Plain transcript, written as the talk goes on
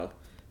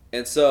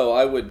And so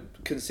I would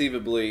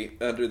conceivably,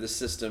 under the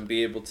system,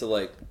 be able to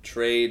like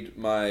trade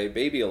my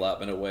baby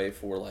allotment away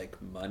for like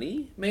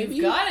money, maybe.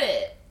 You've got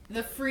it.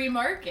 The free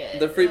market.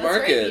 The free That's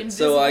market. right, the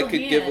so I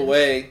could give hand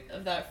away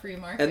of that free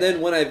market. And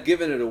then when I've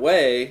given it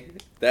away,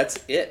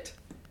 that's it.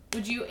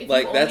 Would you? If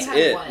like you that's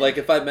only had it. one, Like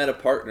if I met a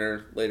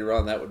partner later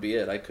on, that would be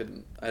it.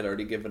 I'd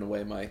already given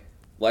away my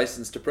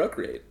license to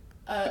procreate.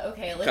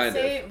 Okay, let's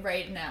say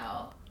right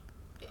now,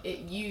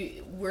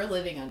 we're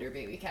living under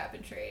baby cap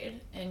and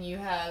trade, and you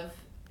have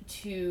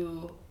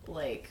 2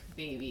 like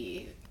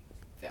baby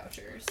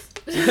vouchers.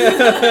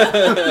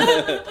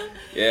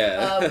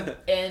 Yeah.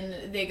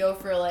 And they go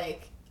for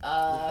like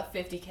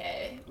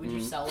 $50K. Would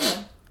you sell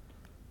them?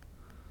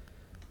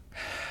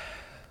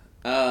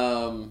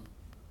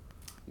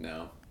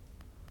 No.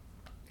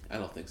 I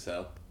don't think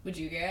so. Would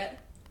you, Garrett?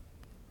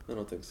 I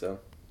don't think so.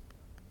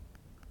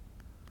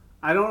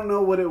 I don't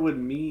know what it would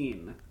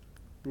mean,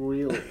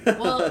 really.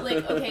 Well,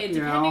 like, okay,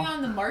 depending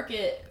on the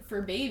market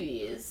for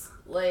babies,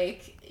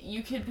 like,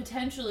 you could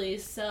potentially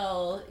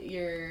sell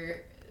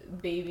your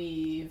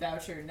baby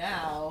voucher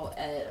now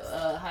at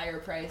a higher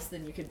price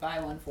than you could buy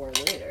one for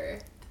later.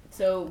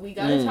 So we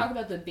gotta talk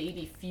about the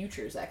baby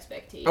futures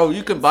expectations. Oh,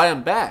 you can buy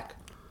them back.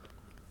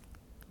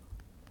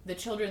 The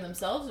children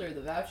themselves or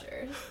the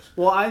vouchers?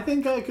 Well, I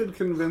think I could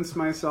convince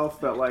myself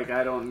that, like,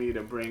 I don't need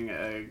to bring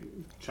a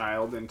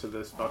child into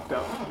this fucked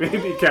up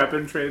baby cap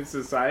and trade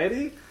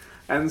society.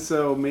 And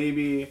so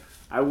maybe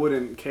I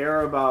wouldn't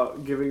care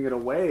about giving it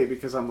away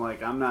because I'm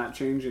like, I'm not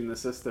changing the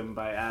system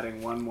by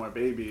adding one more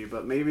baby.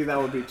 But maybe that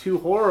would be too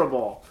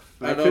horrible.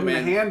 I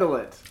couldn't handle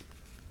it.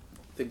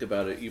 Think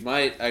about it. You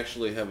might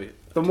actually have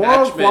the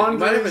moral quandary. You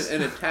might have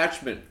an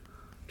attachment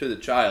to the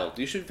child.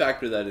 You should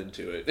factor that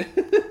into it.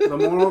 The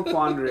moral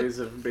quandaries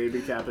of baby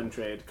cap and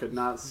trade could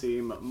not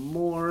seem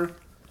more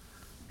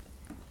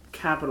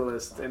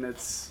capitalist in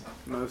its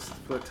most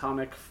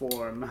platonic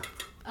form.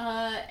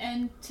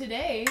 And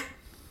today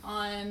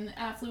on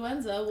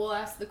Affluenza, we'll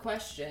ask the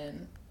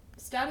question: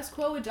 status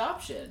quo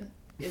adoption,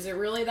 is it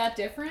really that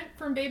different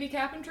from baby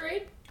cap and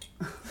trade?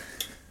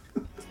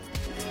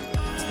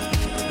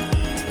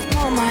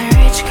 Oh, my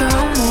rich girl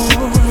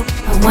move.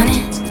 I want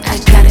it, I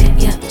got it,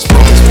 yeah.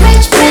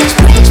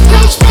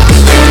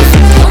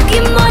 Don't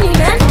get money,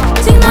 man.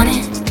 Sing on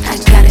it, I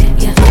got it,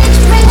 yeah.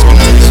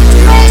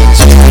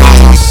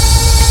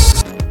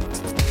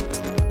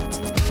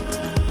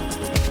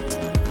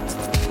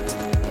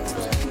 So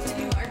let's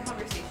continue our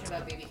conversation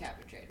about baby cap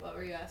and trade. What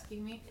were you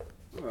asking me?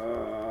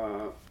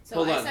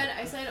 Hold on.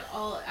 I said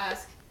I'll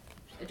ask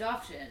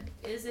adoption.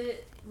 Is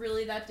it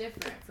really that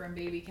different from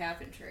baby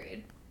cap and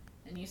trade?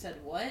 And you said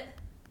what?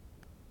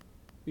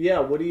 Yeah,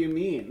 what do you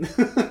mean?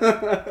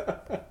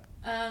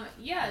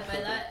 Yeah,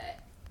 by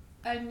that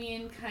I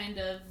mean kind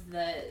of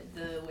that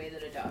the way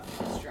that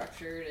adoption is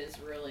structured is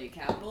really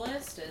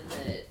capitalist, and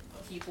that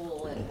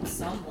people at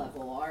some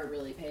level are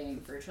really paying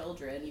for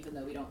children, even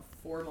though we don't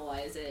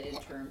formalize it in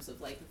terms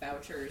of like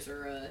vouchers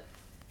or a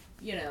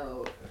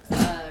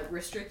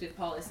restricted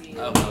policy.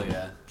 Oh, hell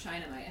yeah.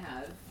 China might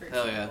have, for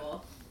Hell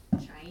example.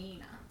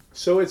 China.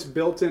 So it's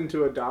built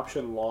into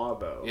adoption law,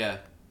 though. Yeah.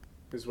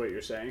 Is what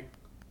you're saying?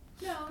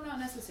 No, not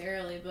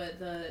necessarily, but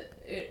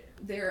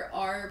there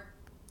are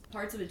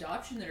parts of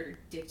adoption that are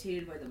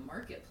dictated by the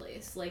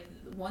marketplace. Like,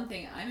 one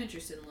thing I'm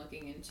interested in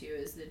looking into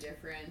is the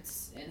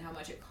difference in how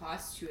much it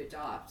costs to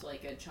adopt,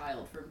 like, a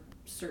child from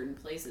certain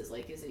places.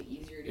 Like, is it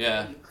easier to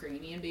get a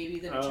Ukrainian baby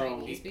than a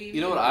Chinese baby?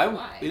 You know what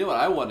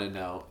I want to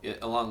know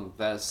along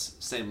that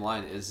same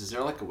line is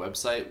there like a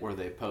website where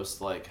they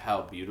post like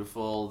how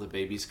beautiful the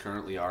babies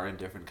currently are in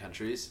different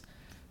countries?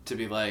 To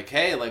be like,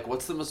 hey, like,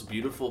 what's the most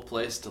beautiful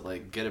place to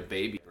like get a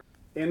baby?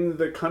 In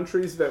the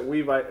countries that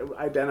we've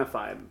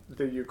identified,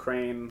 the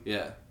Ukraine,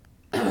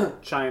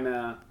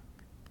 China,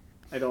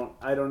 I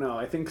don't know.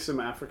 I think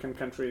some African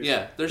countries.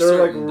 Yeah, there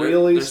are like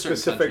really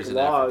specific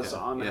laws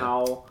on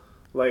how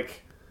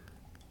like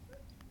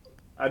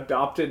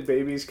adopted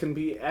babies can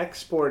be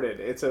exported.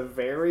 It's a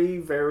very,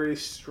 very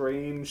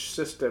strange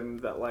system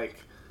that like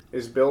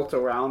is built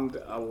around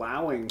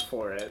allowing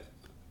for it.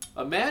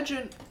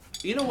 Imagine,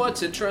 you know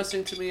what's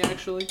interesting to me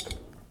actually?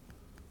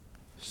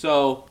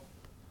 So,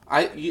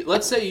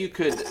 let's say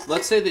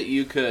that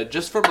you could,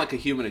 just from like a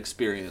human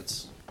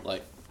experience,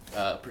 like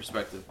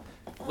perspective.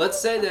 Let's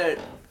say that.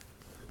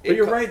 But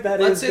you're right. That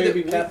is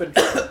baby cap and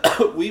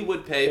trade. We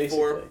would pay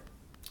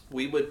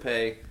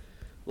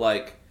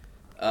like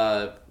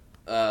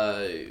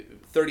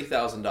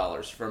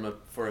 $30,000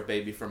 for a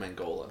baby from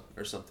Angola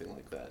or something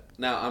like that.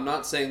 Now, I'm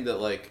not saying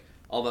that like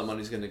all that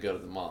money's going to go to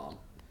the mom,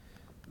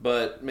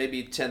 but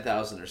maybe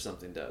 10,000 or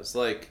something does.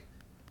 Like,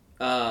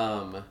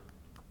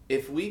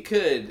 if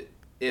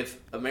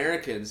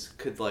Americans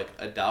could like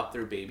adopt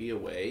their baby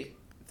away,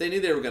 if they knew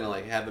they were gonna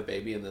like have a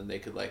baby and then they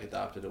could like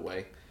adopt it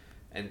away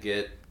and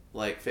get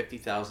like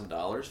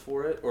 $50,000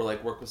 for it, or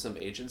like work with some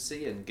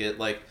agency and get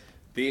like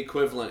the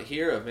equivalent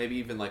here of maybe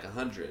even like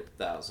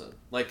 100,000,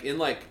 like in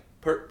like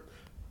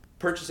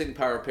purchasing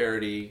power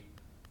parity,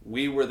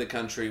 we were the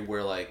country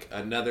where like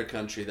another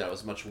country that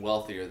was much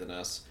wealthier than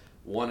us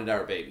wanted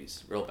our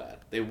babies real bad.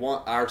 They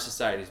want our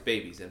society's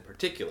babies in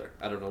particular.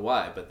 I don't know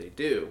why, but they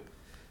do.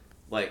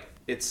 Like,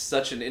 it's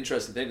such an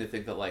interesting thing to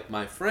think that, like,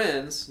 my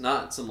friends,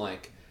 not some,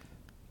 like,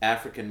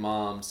 African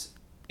moms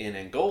in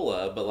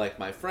Angola, but, like,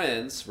 my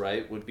friends,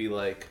 right, would be,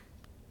 like,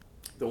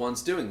 the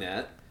ones doing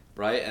that,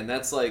 right? And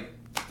that's, like,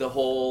 the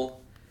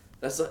whole...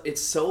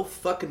 it's so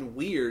fucking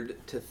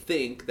weird to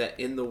think that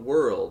in the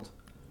world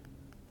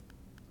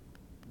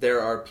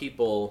there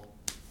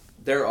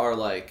are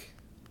like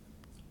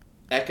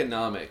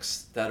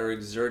economics that are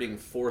exerting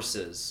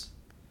forces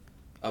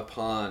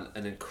upon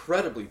an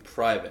incredibly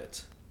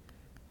private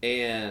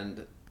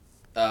and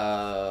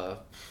I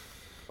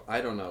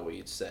don't know what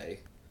you'd say,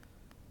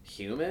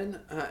 human.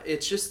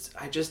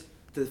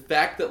 The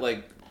fact that,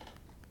 like,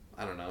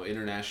 I don't know,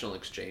 international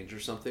exchange or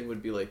something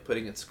would be like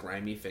putting its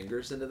grimy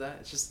fingers into that.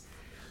 It's just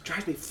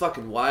drives me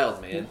fucking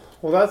wild, man.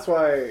 Well, that's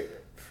why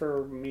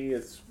for me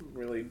it's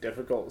really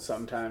difficult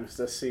sometimes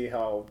to see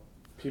how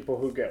people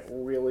who get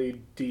really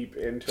deep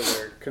into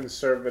their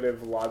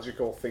conservative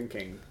logical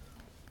thinking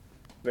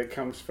that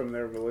comes from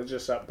their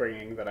religious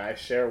upbringing that I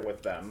share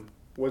with them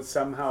would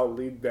somehow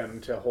lead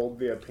them to hold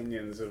the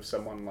opinions of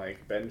someone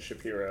like Ben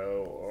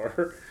Shapiro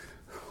or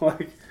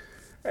like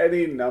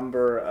any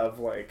number of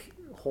like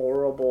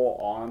horrible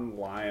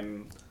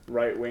online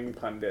right-wing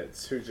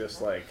pundits who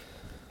just like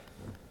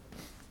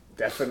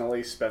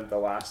definitely spent the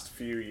last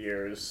few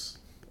years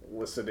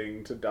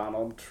listening to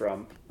Donald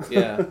Trump.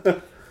 Yeah.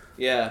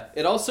 Yeah.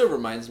 It also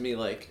reminds me,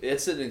 like,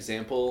 it's an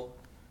example.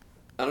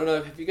 I don't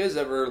know, have you guys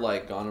ever,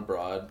 like, gone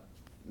abroad?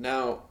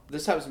 Now,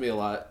 this happens to me a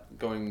lot,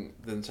 going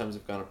the times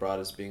I've gone abroad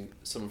as being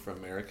someone from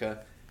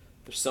America.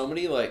 There's so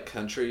many, like,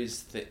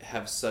 countries that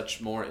have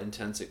such more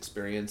intense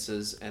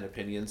experiences and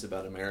opinions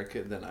about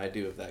America than I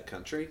do of that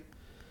country.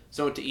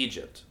 So I went to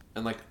Egypt,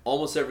 and, like,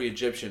 almost every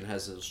Egyptian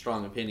has a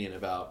strong opinion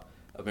about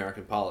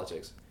American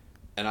politics.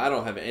 And I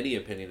don't have any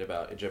opinion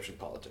about Egyptian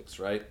politics,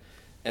 right?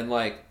 And,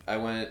 like, I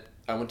went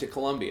to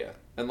Colombia,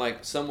 and,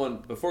 like,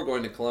 before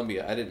going to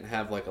Colombia, I didn't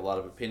have, like, a lot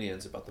of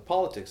opinions about the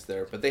politics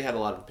there, but they had a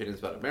lot of opinions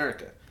about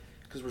America,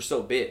 because we're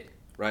so big,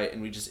 right?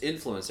 And we just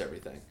influence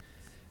everything.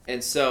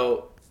 And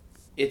so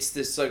it's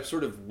this, like,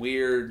 sort of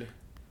weird,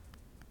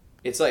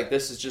 it's like,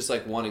 this is just,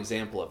 like, one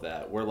example of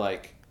that, where,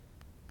 like,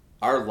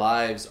 our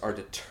lives are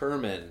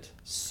determined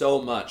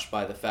so much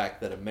by the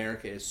fact that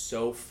America is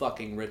so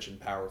fucking rich and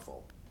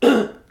powerful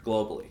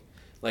globally.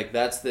 Like,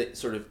 that's the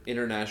sort of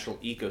international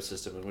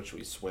ecosystem in which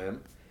we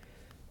swim.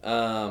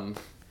 And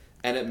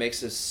it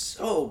makes us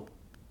so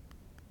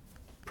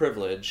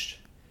privileged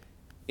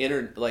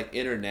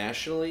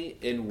internationally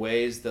in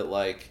ways that,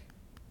 like,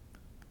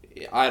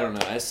 I don't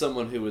know, as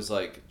someone who was,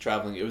 like,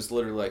 traveling, it was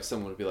literally like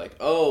someone would be like,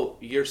 oh,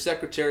 your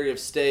Secretary of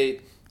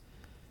State,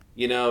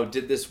 you know,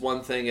 did this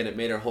one thing and it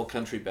made our whole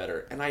country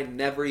better. And I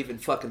never even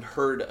fucking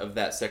heard of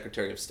that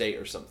Secretary of State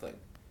or something.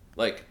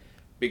 Like,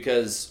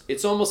 because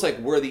it's almost like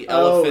we're the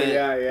elephant. Oh,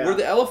 yeah. We're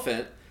the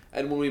elephant,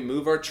 and when we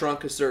move our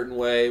trunk a certain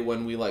way,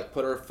 when we, like,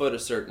 put our foot a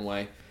certain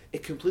way,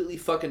 it completely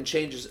fucking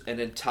changes an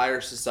entire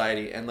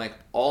society, and, like,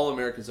 all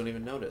Americans don't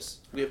even notice.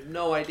 We have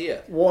no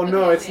idea. Well,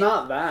 no, it's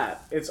not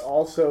that. It's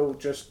also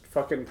just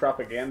fucking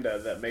propaganda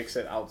that makes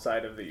it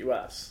outside of the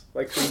U.S.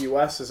 Like, the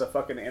U.S. is a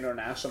fucking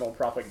international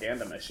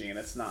propaganda machine.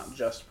 It's not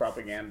just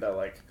propaganda,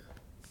 like,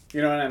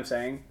 you know what I'm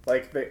saying?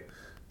 Like,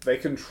 they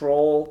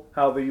control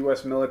how the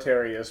U.S.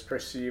 military is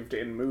perceived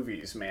in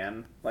movies,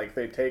 man. Like,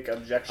 they take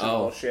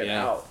objectionable shit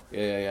out.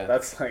 Yeah.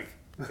 That's like...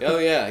 Oh,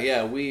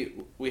 yeah.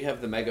 We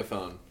have the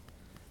megaphone.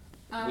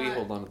 We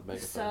hold on to the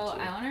megaphone, So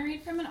too. I want to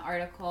read from an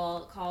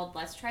article called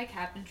Let's Try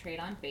Cap and Trade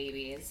on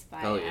Babies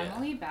by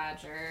Emily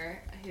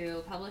Badger,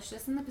 who published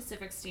this in the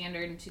Pacific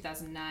Standard in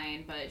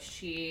 2009, but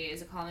she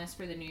is a columnist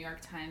for the New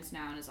York Times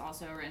now and has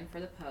also written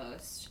for the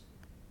Post.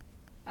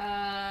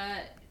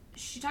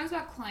 She talks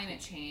about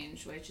climate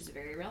change, which is a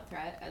very real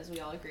threat, as we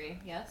all agree.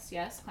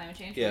 Yes, climate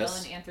change, real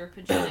and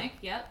anthropogenic.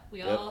 Yep,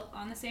 we all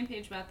on the same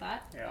page about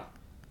that.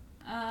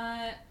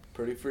 Yeah.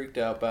 Pretty freaked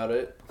out about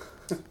it.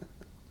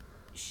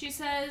 She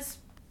says,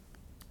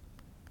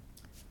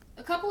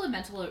 a couple of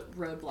mental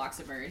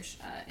roadblocks emerge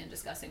in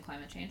discussing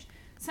climate change.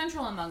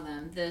 Central among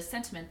them, the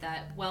sentiment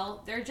that,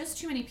 well, there are just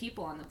too many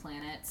people on the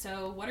planet,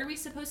 so what are we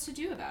supposed to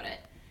do about it?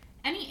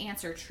 Any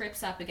answer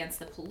trips up against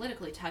the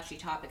politically touchy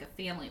topic of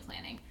family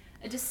planning,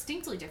 a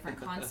distinctly different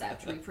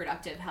concept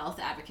reproductive health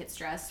advocates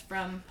stress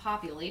from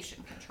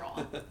population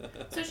control.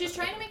 So she's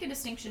trying to make a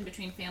distinction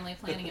between family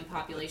planning and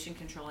population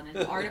control in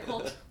an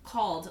article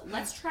called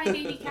Let's Try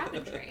Baby Cap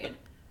and Trade.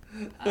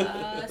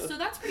 So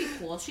that's pretty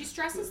cool. She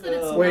stresses that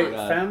it's Wait,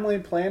 not... family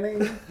planning?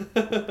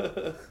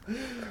 This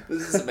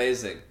is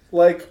amazing.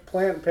 Like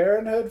Planned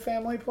Parenthood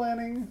family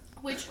planning?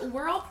 Which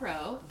we're all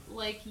pro.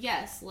 Like,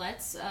 yes,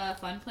 let's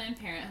fund Planned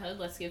Parenthood.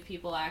 Let's give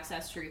people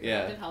access to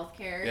reproductive health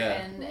care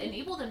and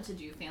enable them to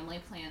do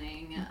family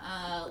planning.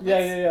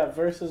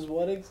 Versus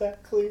what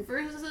exactly?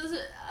 Versus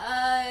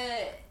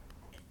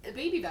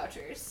baby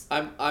vouchers.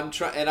 I'm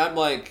trying, and I'm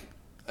like,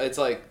 it's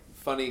like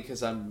funny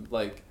because I'm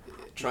like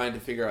trying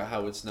to figure out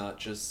how it's not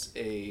just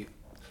a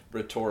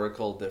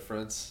rhetorical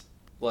difference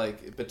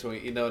like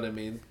between, you know what I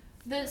mean?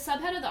 The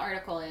subhead of the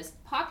article is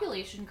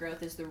population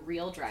growth is the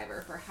real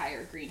driver for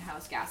higher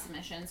greenhouse gas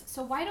emissions.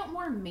 So why don't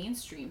more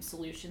mainstream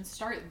solutions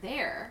start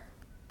there?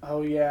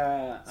 Oh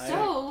yeah.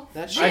 So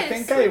That I shit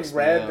think freaks I me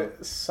read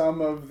out. some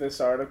of this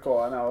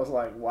article and I was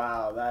like,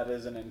 wow, that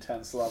is an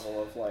intense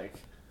level of like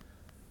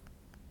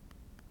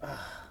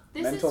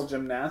this mental is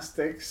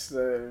gymnastics,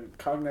 the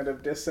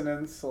cognitive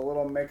dissonance, a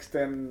little mixed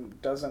in,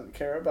 doesn't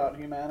care about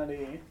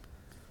humanity.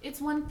 it's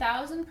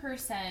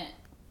 1000%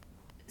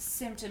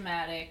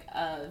 symptomatic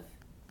of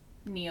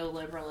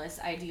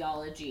neoliberalist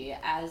ideology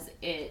as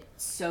it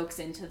soaks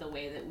into the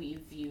way that we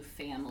view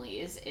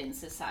families in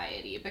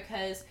society,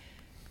 because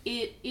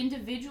it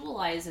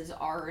individualizes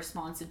our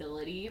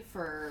responsibility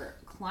for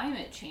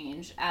climate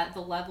change at the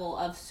level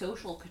of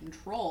social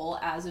control,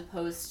 as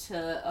opposed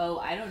to, oh,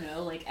 I don't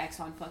know, like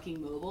Exxon fucking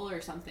Mobil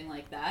or something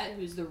like that,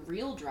 who's the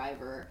real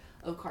driver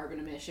of carbon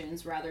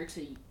emissions, rather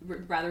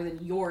than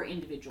your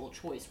individual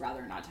choice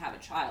rather not to have a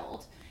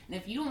child. And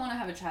if you don't want to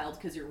have a child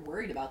because you're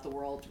worried about the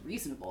world,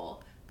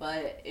 reasonable.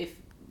 But if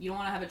you don't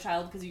want to have a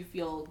child because you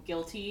feel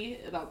guilty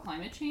about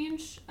climate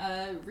change,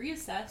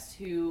 reassess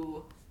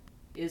who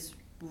is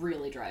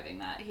really driving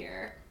that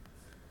here.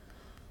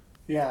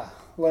 Yeah,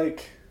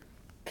 like,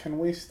 can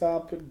we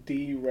stop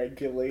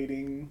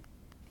deregulating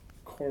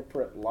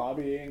corporate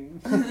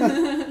lobbying?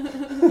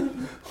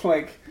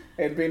 Like,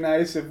 it'd be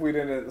nice if we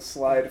didn't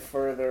slide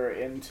further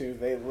into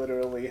they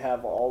literally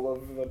have all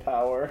of the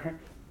power.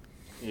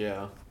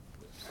 Yeah.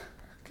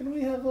 Can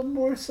we have a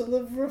morsel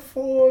of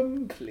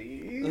reform,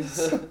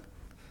 please?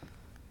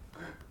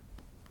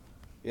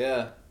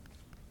 Yeah.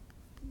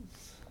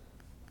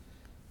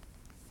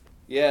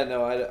 Yeah,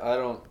 no, I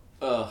don't,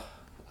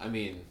 I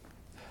mean,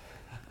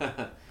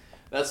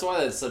 that's why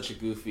that's such a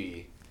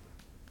goofy,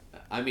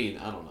 I mean,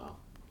 I don't know.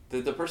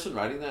 The person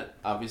writing that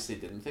obviously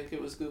didn't think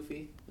it was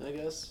goofy, I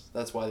guess.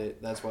 That's why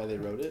they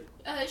wrote it.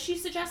 She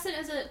suggests it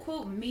as a,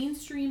 quote,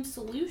 mainstream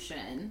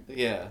solution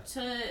Yeah.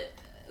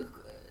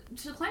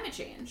 to climate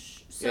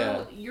change. So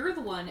Yeah. you're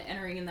the one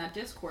entering in that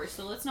discourse,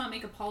 so let's not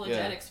make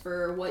apologetics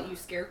for what you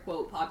scare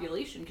quote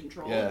population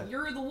control. Yeah.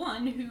 You're the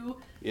one who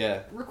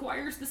Yeah.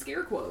 requires the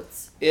scare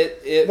quotes.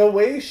 The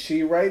way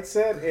she writes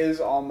it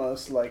is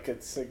almost like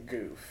it's a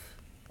goof,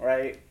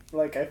 right?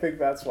 Like, I think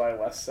that's why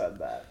Wes said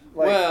that.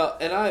 Like, well,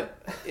 and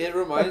it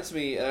reminds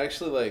me,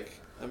 actually, like,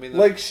 I mean...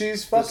 like,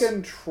 she's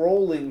fucking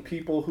trolling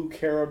people who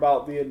care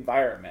about the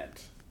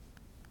environment.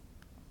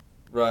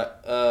 Right,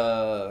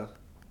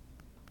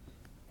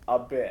 A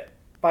bit.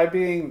 By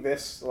being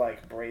this,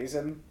 like,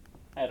 brazen.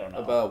 I don't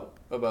know.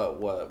 About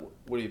what?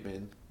 What do you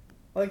mean?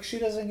 Like, she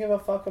doesn't give a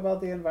fuck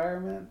about the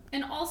environment.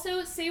 And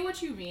also, say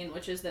what you mean,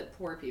 which is that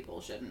poor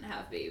people shouldn't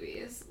have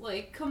babies.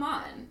 Like, come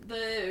on.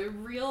 The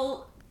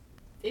real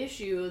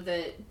issue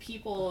that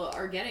people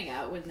are getting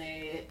at when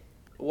they...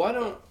 Why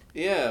don't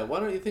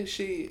you think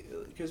she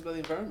cares about the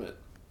environment?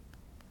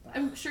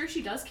 I'm sure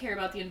she does care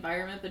about the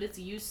environment, but it's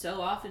used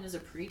so often as a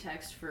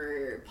pretext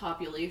for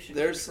population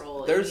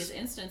control in these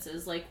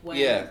instances, like when,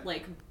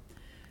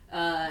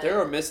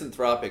 there are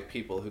misanthropic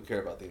people who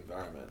care about the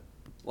environment.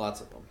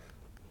 Lots of them.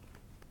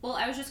 Well,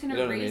 I was just going You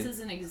to know what I raise mean? as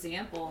an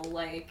example,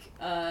 like,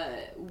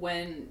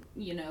 when,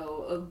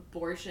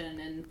 abortion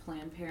and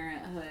Planned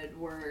Parenthood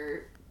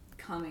were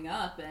coming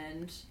up,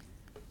 and,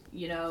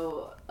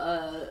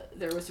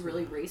 there was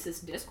really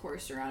racist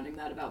discourse surrounding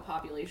that about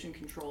population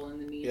control and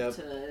the need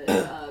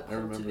to I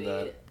remember cultivate,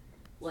 that.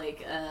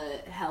 like,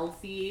 a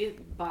healthy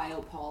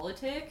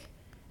biopolitic.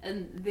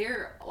 And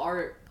there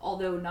are,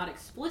 although not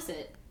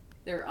explicit,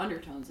 there are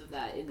undertones of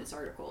that in this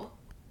article.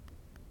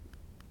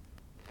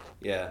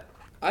 Yeah.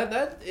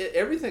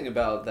 Everything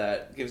about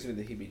that gives me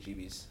the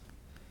heebie-jeebies.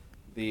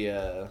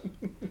 The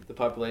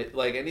population,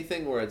 like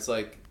anything where it's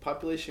like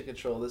population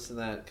control, this and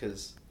that,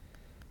 because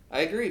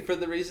I agree for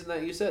the reason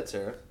that you said,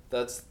 Sarah.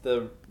 That's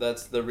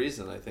the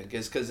reason, I think,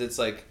 is because it's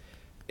like,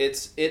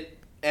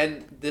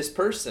 and this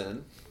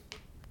person,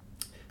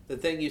 the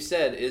thing you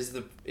said is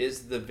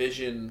the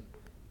vision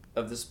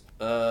of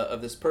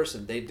this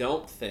person. They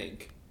don't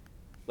think,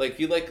 like,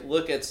 you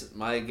look at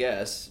my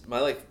guess,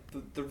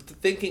 the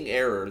thinking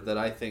error that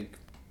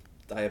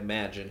I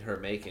imagine her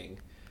making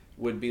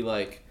would be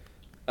like,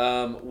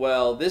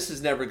 well, this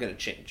is never going to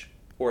change,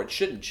 or it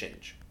shouldn't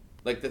change.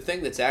 Like, the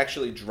thing that's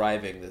actually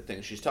driving the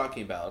thing she's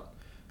talking about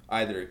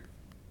either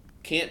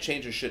can't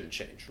change or shouldn't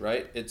change,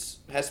 right? It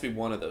has to be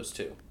one of those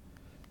two.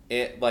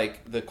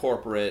 Like, the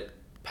corporate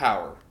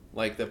power.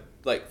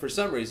 Like for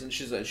some reason,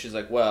 she's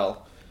like,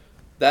 well,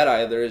 that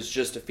either is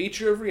just a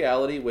feature of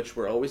reality, which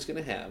we're always going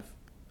to have,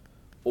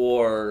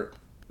 or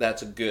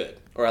that's a good,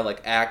 or I,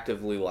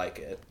 actively like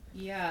it.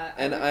 Yeah,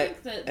 And I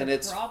think that the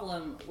it's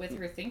problem with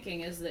her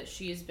thinking is that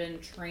she's been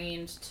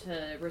trained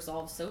to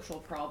resolve social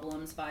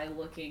problems by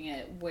looking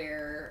at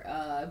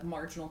where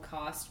marginal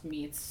cost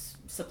meets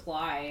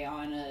supply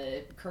on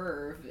a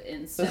curve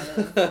instead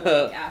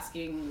of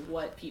asking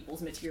what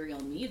people's material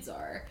needs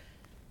are.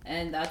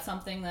 And that's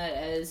something that,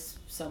 as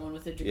someone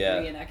with a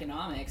degree in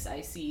economics,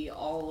 I see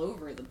all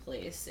over the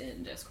place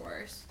in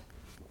discourse.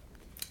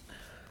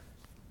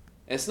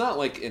 it's not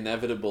like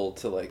inevitable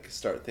to like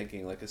start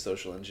thinking like a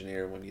social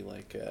engineer when you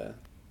like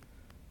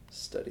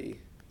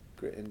study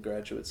in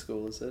graduate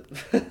school, is it?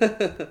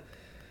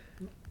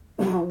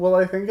 Well,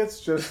 I think it's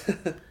just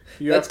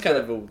that's kind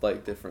of a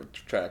like different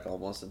track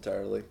almost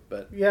entirely,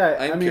 but yeah,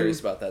 I'm curious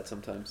about that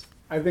sometimes.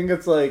 I think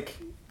it's like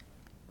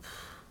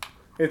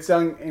it's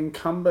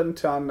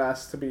incumbent on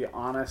us to be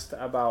honest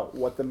about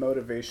what the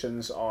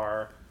motivations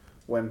are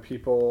when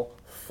people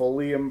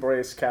fully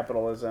embrace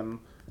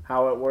capitalism,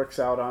 how it works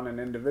out on an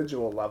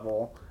individual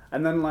level,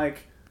 and then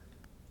like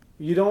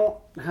you don't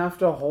have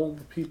to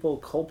hold people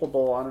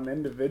culpable on an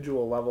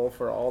individual level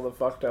for all the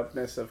fucked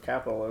upness of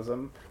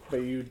capitalism,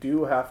 but you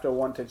do have to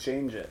want to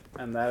change it,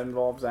 and that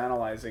involves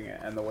analyzing it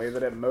and the way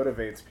that it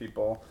motivates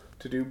people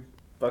to do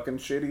fucking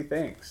shitty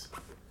things.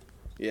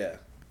 Yeah.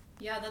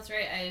 Yeah, that's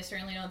right. I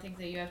certainly don't think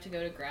that you have to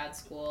go to grad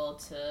school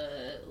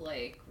to,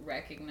 like,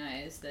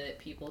 recognize that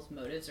people's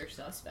motives are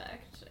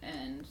suspect.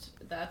 And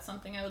that's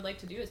something I would like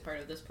to do as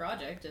part of this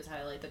project, is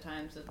highlight the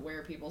times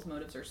where people's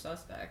motives are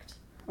suspect.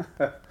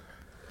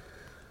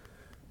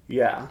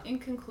 Yeah. In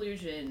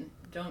conclusion,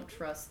 don't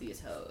trust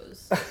these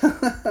hoes.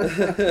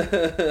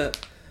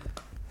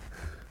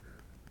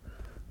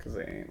 Because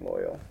they ain't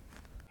loyal.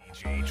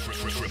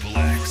 Triple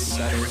X.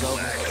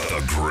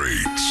 The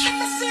Greats.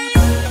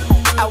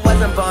 I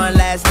wasn't born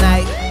last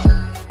night.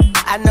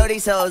 I know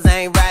these hoes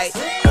ain't right.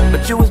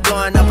 But you was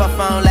blowing up her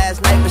phone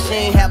last night. But she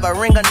ain't have a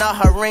ring or not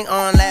her ring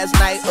on last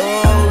night.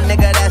 Ooh,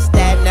 nigga, that's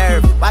that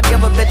nerve. Why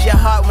give a bitch your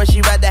heart when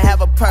she rather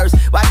have a purse?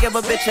 Why give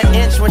a bitch an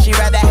inch when she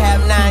rather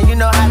have 9? You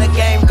know how the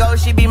game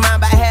goes. She be mine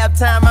by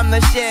halftime. I'm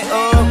the shit.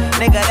 Ooh,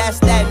 nigga, that's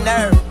that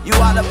nerve. You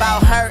all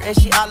about her and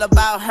she all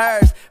about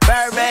hers.